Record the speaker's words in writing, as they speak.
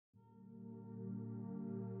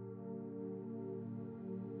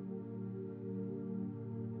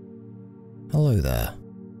Hello there,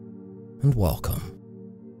 and welcome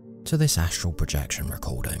to this astral projection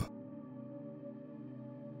recording.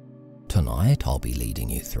 Tonight I'll be leading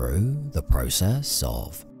you through the process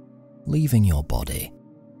of leaving your body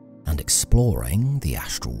and exploring the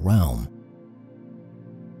astral realm.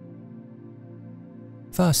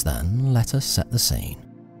 First then, let us set the scene.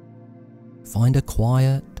 Find a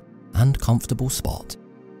quiet and comfortable spot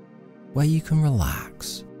where you can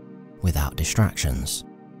relax without distractions.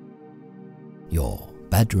 Your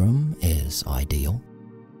bedroom is ideal.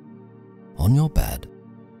 On your bed,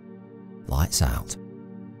 lights out.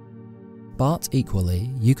 But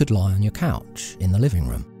equally, you could lie on your couch in the living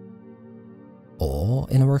room, or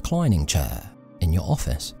in a reclining chair in your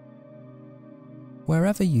office.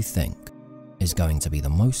 Wherever you think is going to be the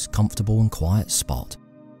most comfortable and quiet spot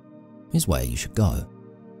is where you should go.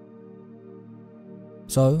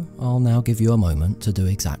 So I'll now give you a moment to do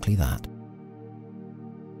exactly that.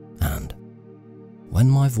 And when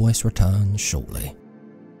my voice returns shortly,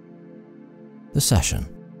 the session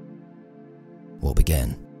will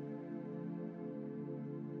begin.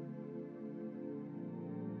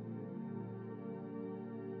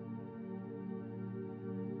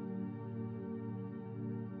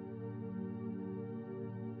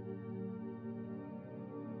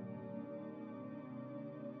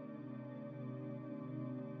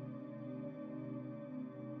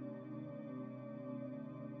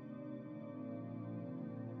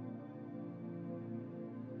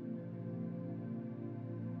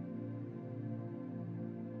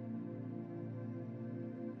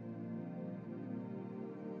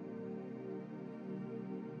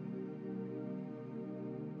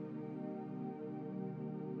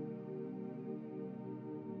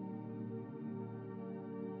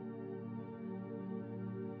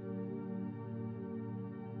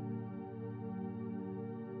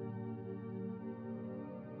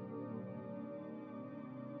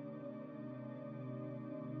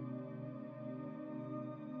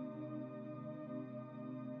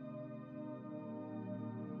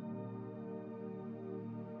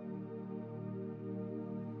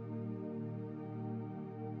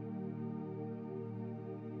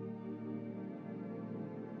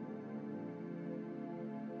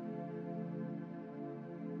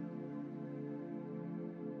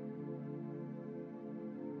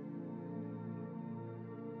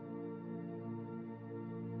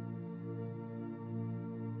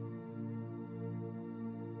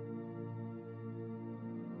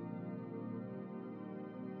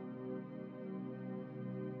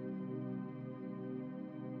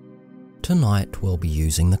 Tonight we'll be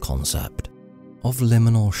using the concept of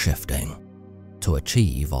liminal shifting to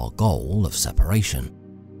achieve our goal of separation.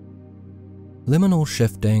 Liminal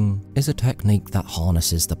shifting is a technique that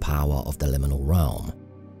harnesses the power of the liminal realm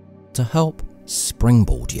to help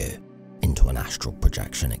springboard you into an astral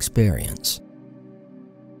projection experience.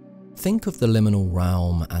 Think of the liminal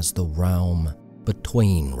realm as the realm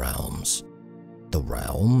between realms, the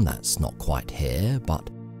realm that's not quite here but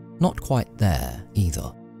not quite there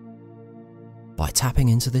either. By tapping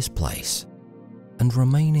into this place and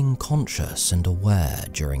remaining conscious and aware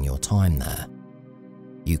during your time there,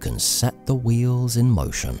 you can set the wheels in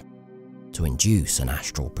motion to induce an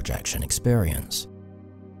astral projection experience.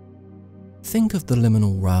 Think of the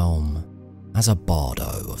liminal realm as a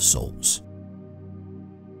bardo of sorts.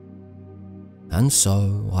 And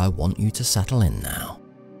so I want you to settle in now.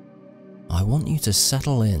 I want you to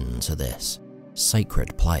settle into this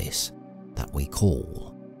sacred place that we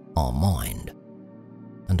call our mind.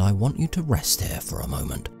 And I want you to rest here for a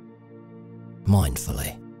moment,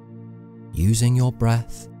 mindfully, using your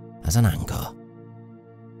breath as an anchor.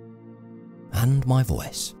 And my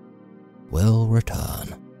voice will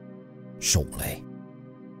return shortly.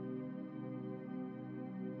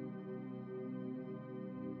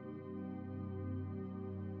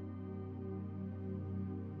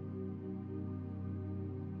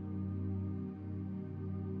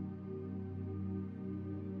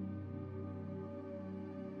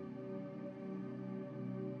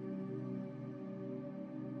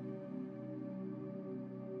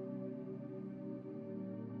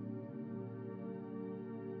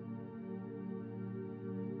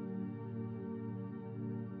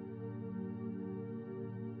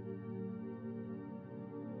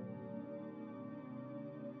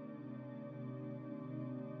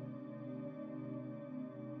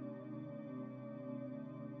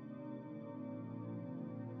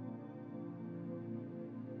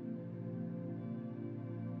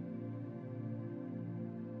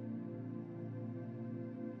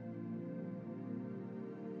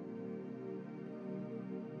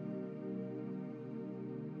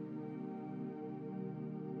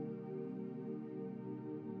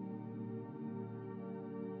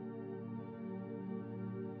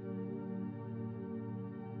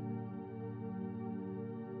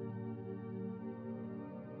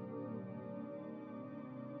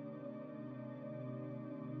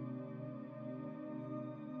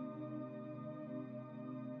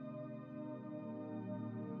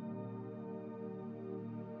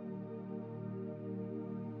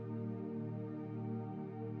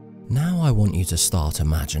 Now I want you to start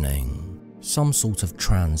imagining some sort of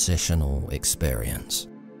transitional experience.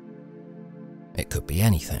 It could be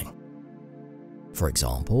anything. For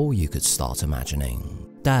example, you could start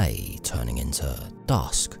imagining day turning into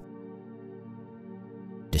dusk.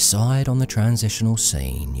 Decide on the transitional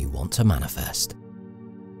scene you want to manifest,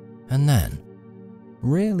 and then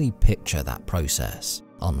really picture that process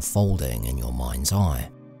unfolding in your mind's eye.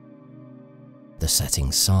 The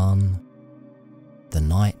setting sun, the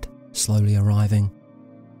night slowly arriving,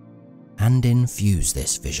 and infuse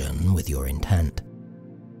this vision with your intent.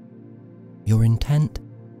 Your intent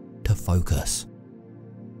to focus.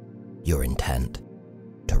 Your intent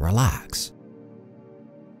to relax.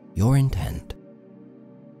 Your intent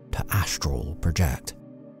to astral project.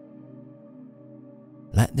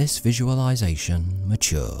 Let this visualization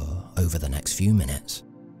mature over the next few minutes,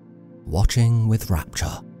 watching with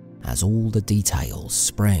rapture as all the details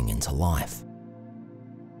spring into life.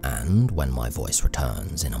 And when my voice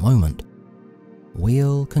returns in a moment,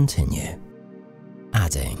 we'll continue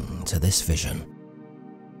adding to this vision.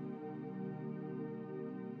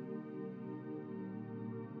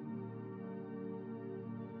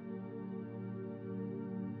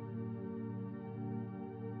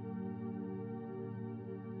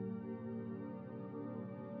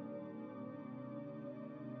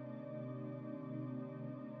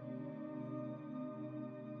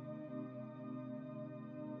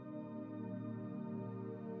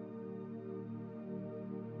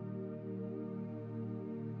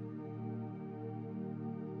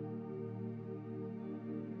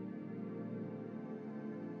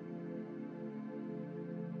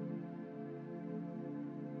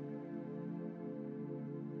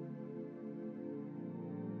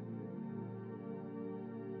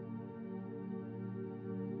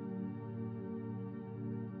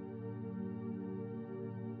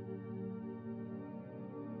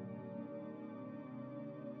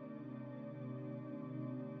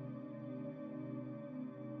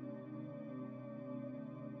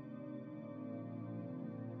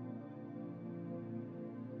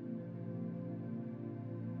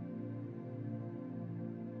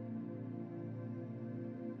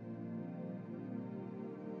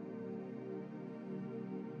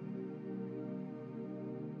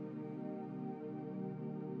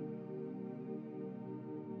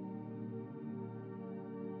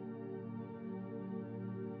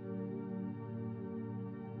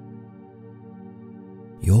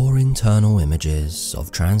 Your internal images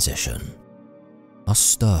of transition are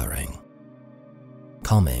stirring,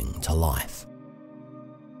 coming to life.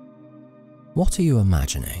 What are you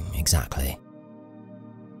imagining exactly?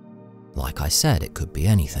 Like I said, it could be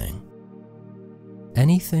anything.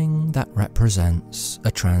 Anything that represents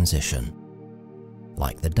a transition,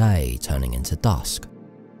 like the day turning into dusk.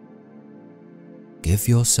 Give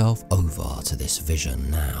yourself over to this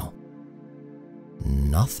vision now.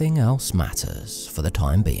 Nothing else matters for the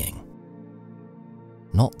time being.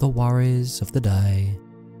 Not the worries of the day,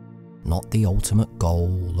 not the ultimate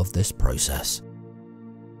goal of this process.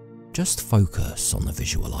 Just focus on the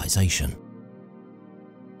visualization,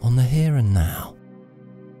 on the here and now.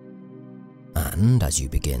 And as you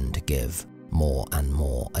begin to give more and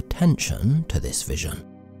more attention to this vision,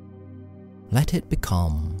 let it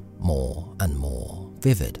become more and more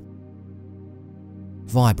vivid,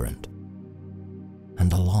 vibrant,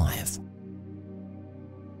 and alive.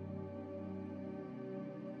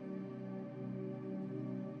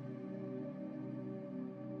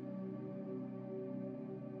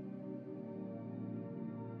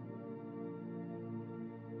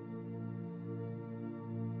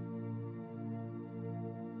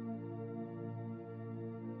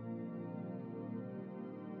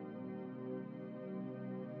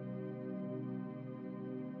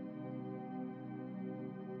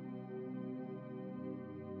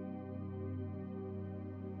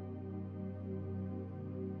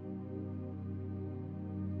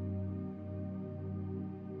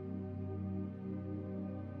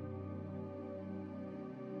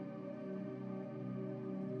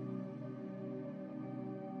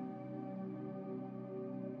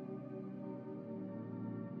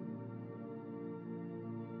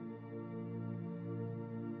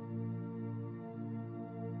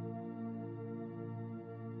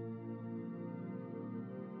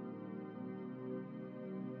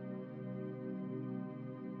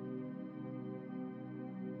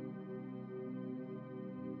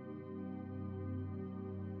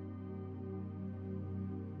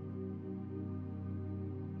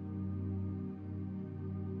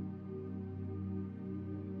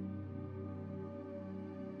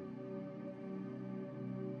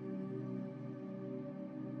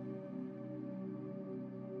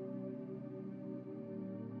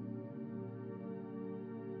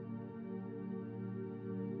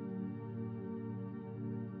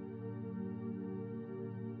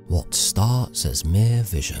 What starts as mere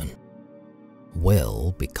vision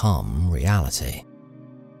will become reality.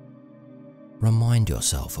 Remind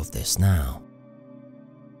yourself of this now.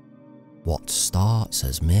 What starts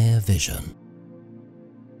as mere vision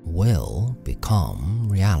will become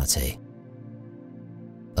reality.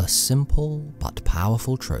 A simple but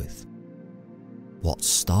powerful truth. What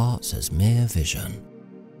starts as mere vision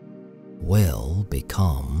will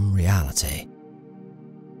become reality.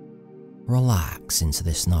 Relax into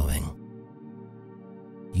this knowing.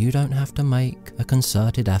 You don't have to make a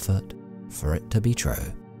concerted effort for it to be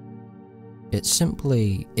true. It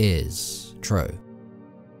simply is true.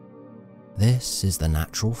 This is the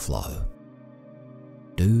natural flow.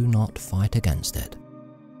 Do not fight against it.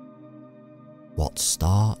 What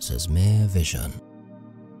starts as mere vision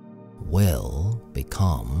will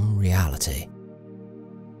become reality.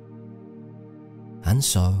 And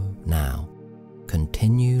so now,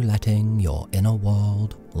 continue letting your inner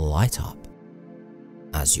world light up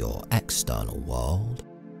as your external world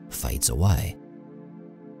fades away.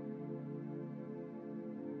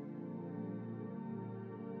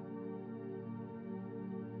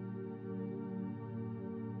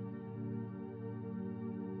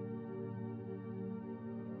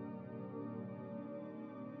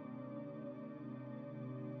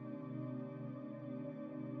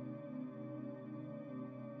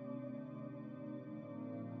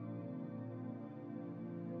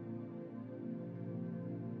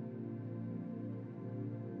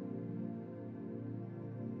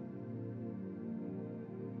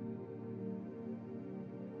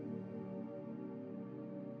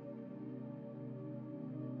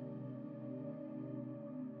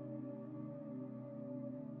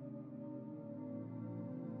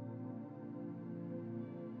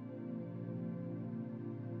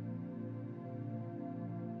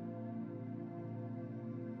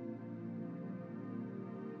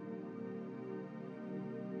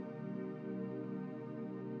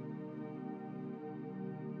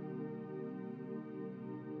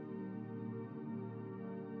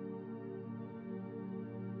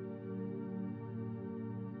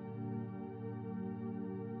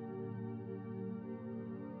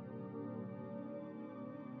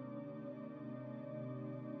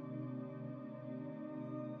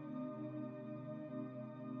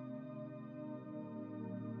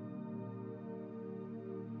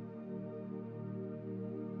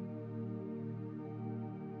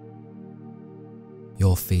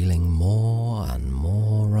 You're feeling more and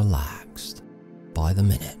more relaxed by the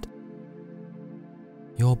minute.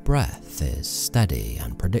 Your breath is steady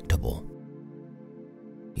and predictable.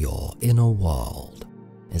 Your inner world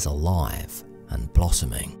is alive and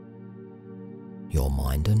blossoming. Your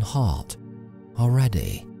mind and heart are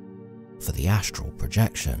ready for the astral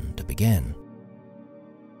projection to begin.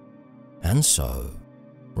 And so,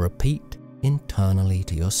 repeat internally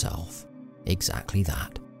to yourself exactly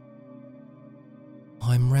that.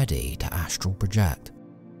 I'm ready to astral project.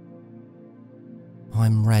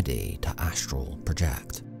 I'm ready to astral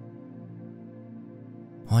project.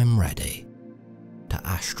 I'm ready to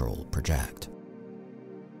astral project.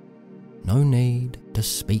 No need to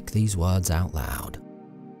speak these words out loud.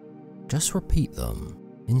 Just repeat them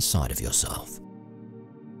inside of yourself.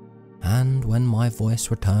 And when my voice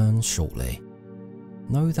returns shortly,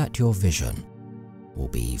 know that your vision will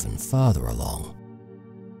be even further along,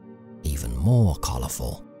 even more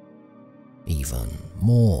colourful, even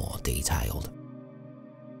more detailed,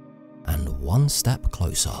 and one step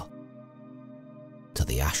closer to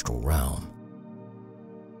the astral realm.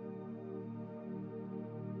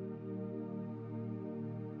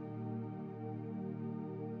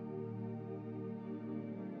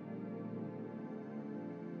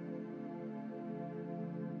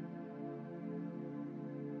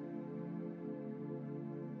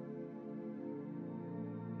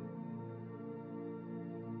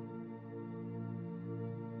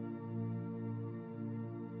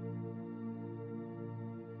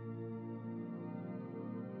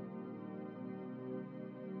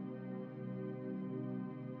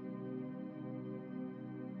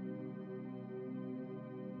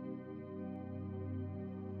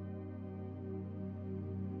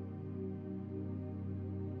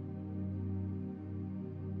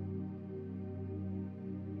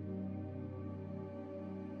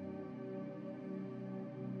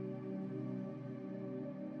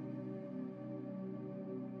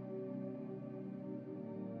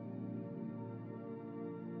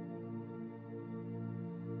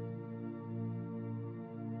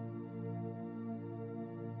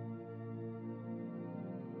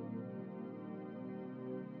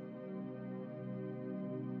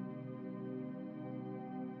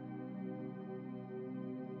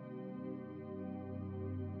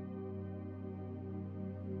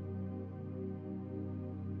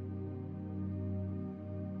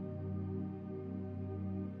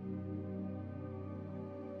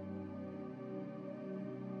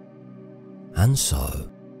 And so,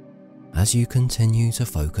 as you continue to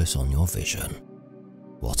focus on your vision,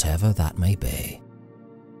 whatever that may be,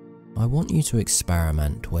 I want you to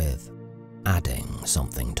experiment with adding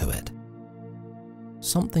something to it.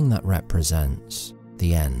 Something that represents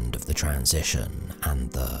the end of the transition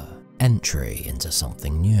and the entry into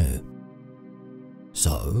something new.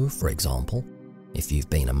 So, for example, if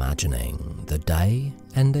you've been imagining the day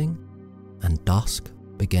ending and dusk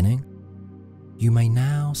beginning, you may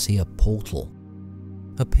now see a portal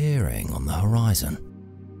appearing on the horizon.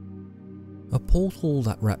 A portal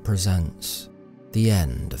that represents the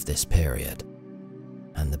end of this period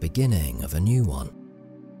and the beginning of a new one.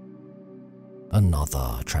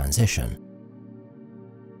 Another transition.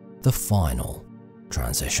 The final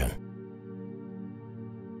transition.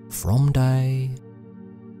 From day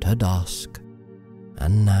to dusk,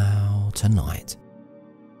 and now to night.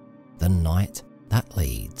 The night that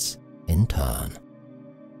leads, in turn,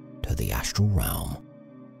 to the astral realm.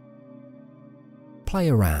 Play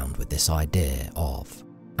around with this idea of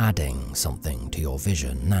adding something to your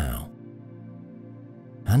vision now.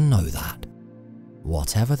 And know that,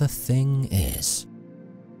 whatever the thing is,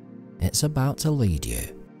 it's about to lead you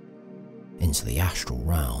into the astral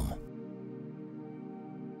realm.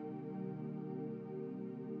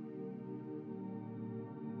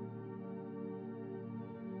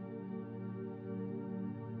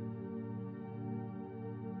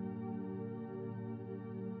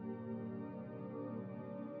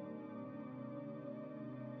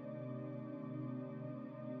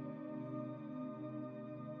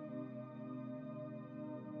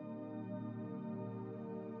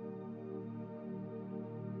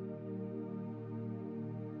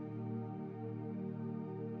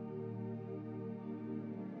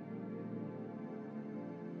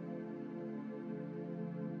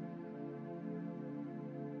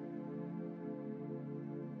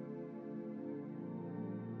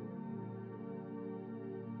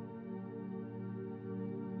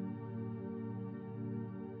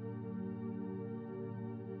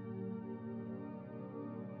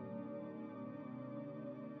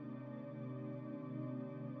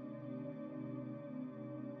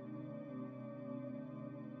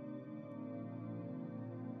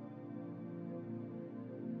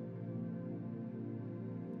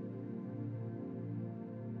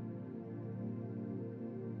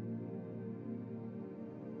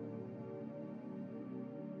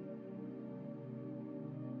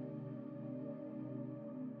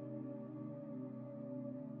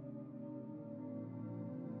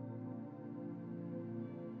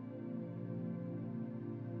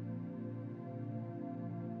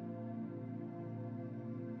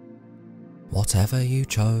 Whatever you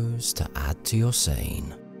chose to add to your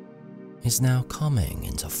scene is now coming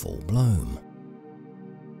into full bloom.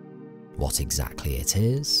 What exactly it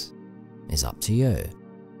is up to you.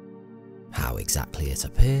 How exactly it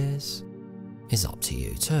appears is up to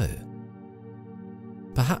you too.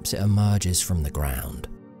 Perhaps it emerges from the ground.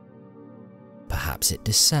 Perhaps it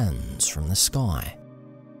descends from the sky.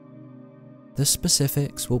 The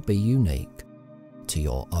specifics will be unique to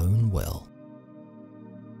your own will.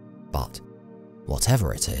 But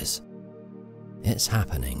whatever it is, it's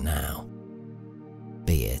happening now.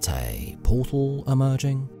 Be it a portal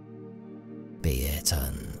emerging, be it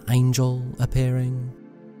an angel appearing,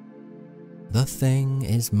 the thing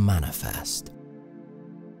is manifest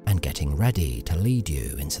and getting ready to lead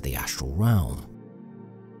you into the astral realm.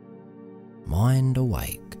 Mind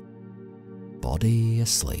awake, body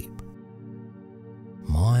asleep.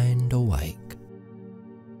 Mind awake,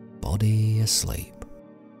 body asleep.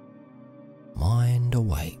 Mind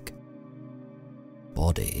awake,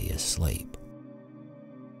 body asleep.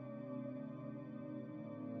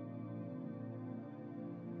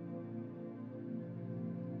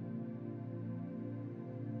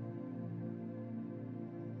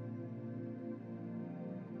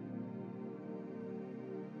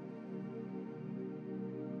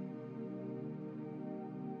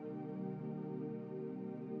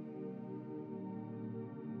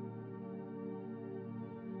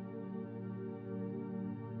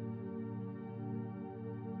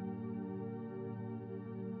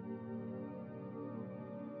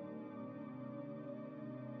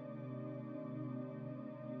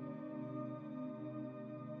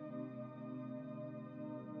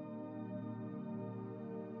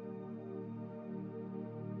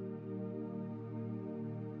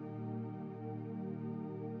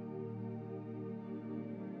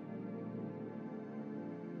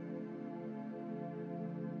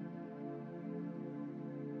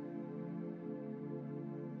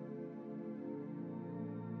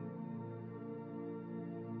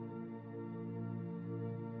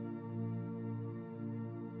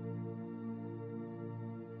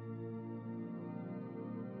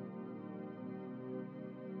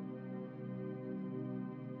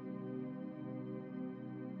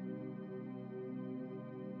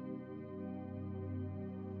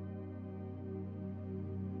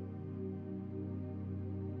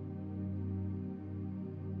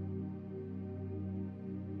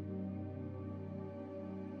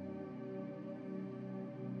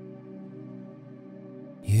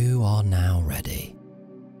 now ready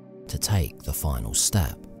to take the final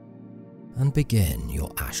step and begin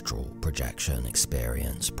your astral projection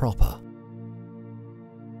experience proper.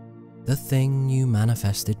 The thing you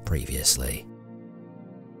manifested previously,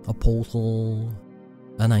 a portal,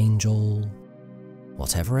 an angel,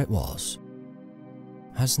 whatever it was,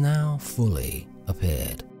 has now fully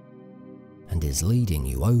appeared and is leading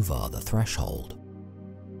you over the threshold.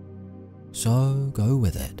 So go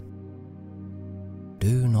with it.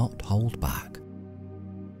 Do not hold back.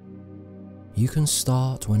 You can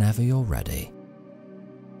start whenever you're ready.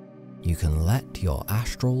 You can let your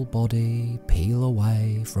astral body peel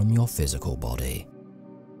away from your physical body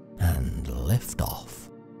and lift off,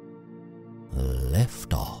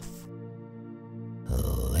 lift off,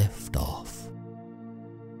 lift off.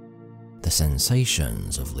 The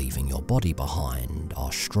sensations of leaving your body behind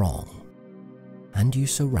are strong, and you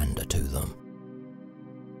surrender to them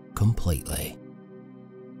completely.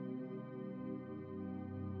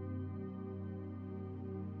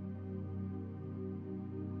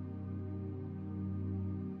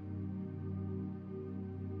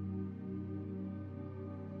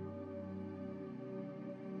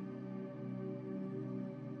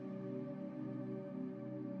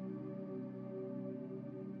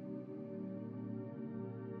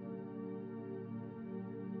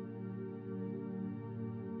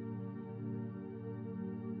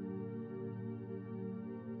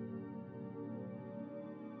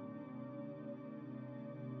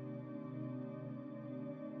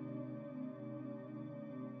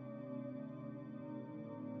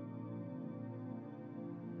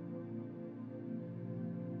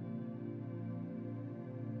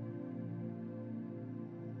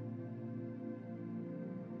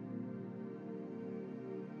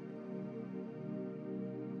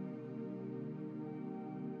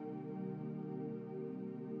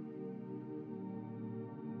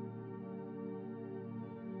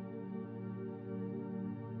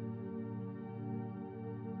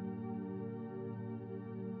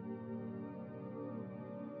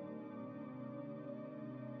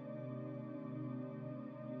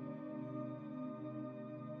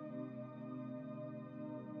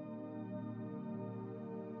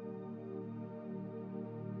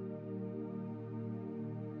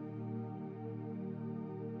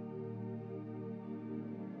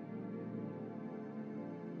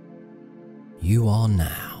 You are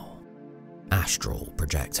now astral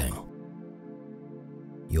projecting.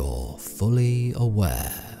 You're fully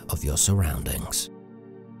aware of your surroundings.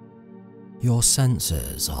 Your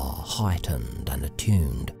senses are heightened and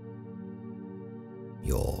attuned.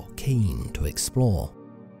 You're keen to explore.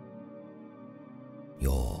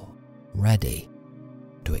 You're ready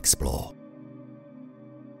to explore.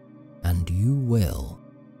 And you will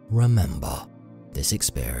remember this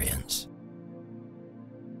experience.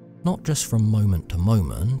 Not just from moment to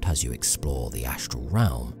moment as you explore the astral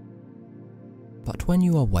realm, but when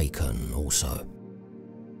you awaken also.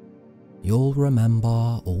 You'll remember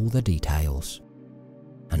all the details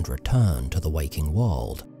and return to the waking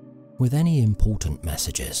world with any important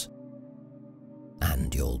messages.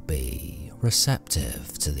 And you'll be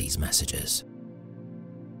receptive to these messages.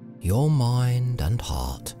 Your mind and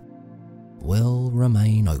heart will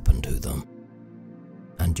remain open to them,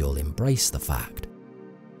 and you'll embrace the fact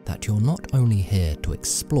that you're not only here to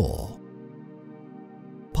explore,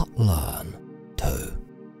 but learn too.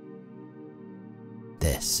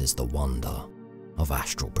 This is the wonder of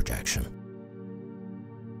astral projection.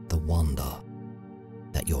 The wonder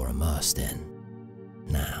that you're immersed in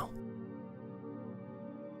now.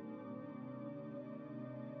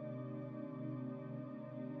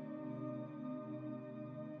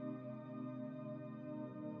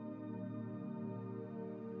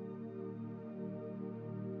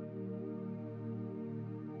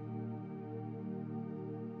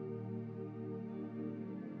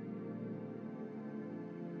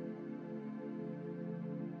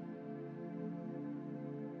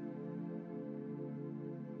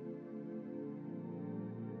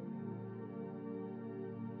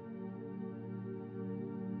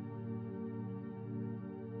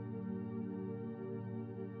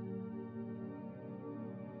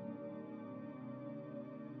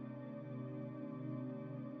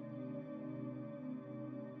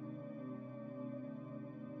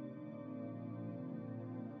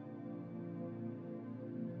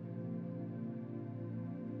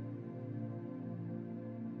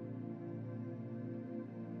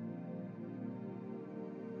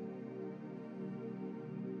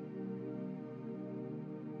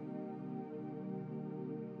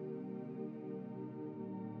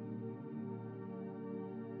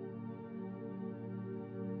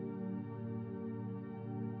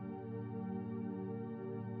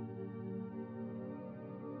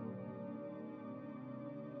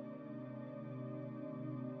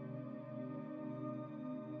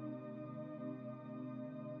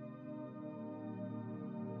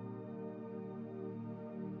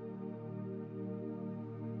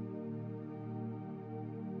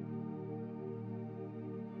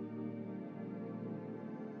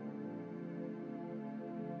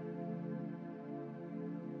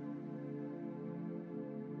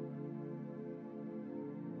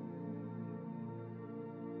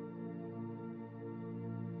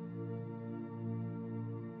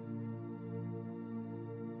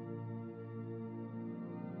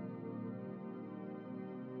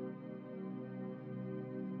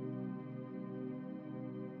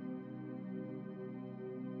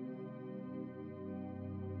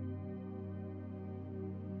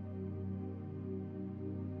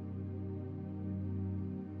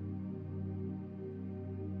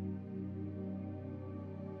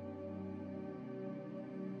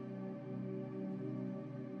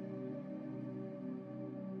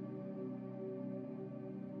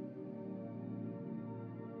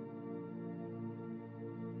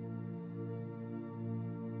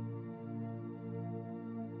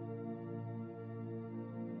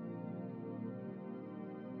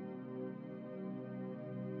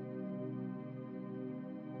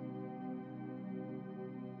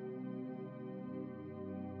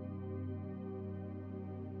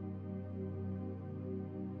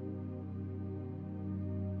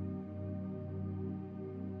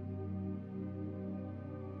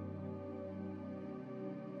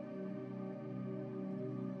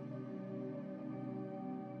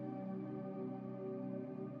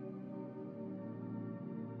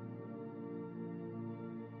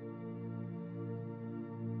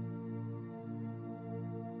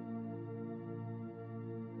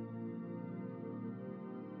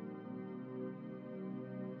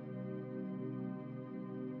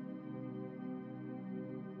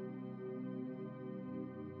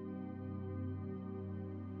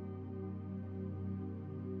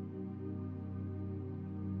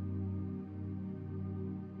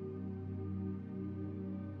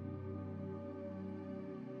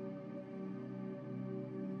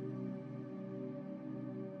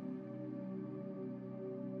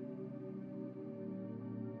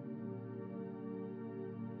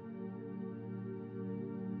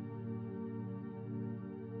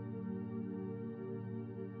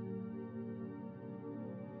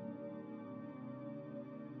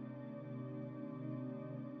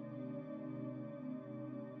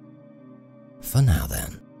 For now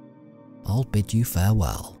then, I'll bid you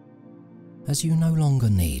farewell, as you no longer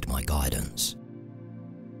need my guidance.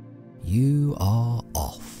 You are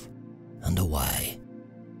off and away.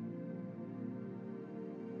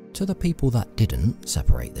 To the people that didn't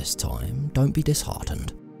separate this time, don't be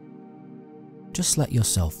disheartened. Just let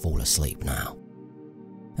yourself fall asleep now,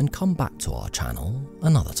 and come back to our channel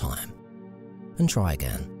another time, and try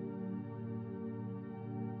again.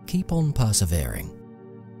 Keep on persevering,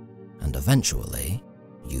 and eventually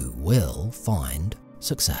you will find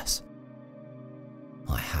success.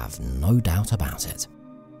 I have no doubt about it.